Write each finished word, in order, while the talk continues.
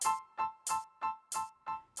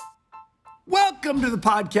Welcome to the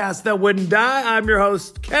podcast that wouldn't die. I'm your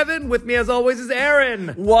host, Kevin. With me, as always, is Aaron.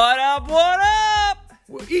 What up, what up?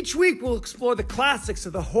 Each week, we'll explore the classics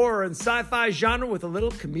of the horror and sci-fi genre with a little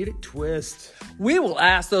comedic twist. We will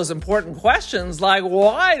ask those important questions like,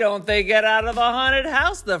 why don't they get out of the haunted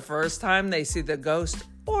house the first time they see the ghost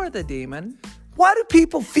or the demon? Why do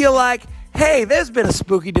people feel like, hey, there's been a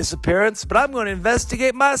spooky disappearance, but I'm going to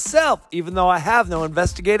investigate myself, even though I have no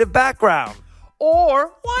investigative background?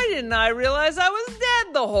 Or, why didn't I realize I was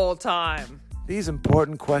dead the whole time? These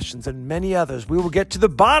important questions and many others we will get to the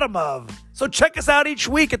bottom of. So check us out each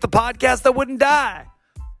week at the podcast that wouldn't die.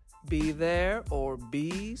 Be there or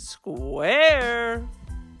be square.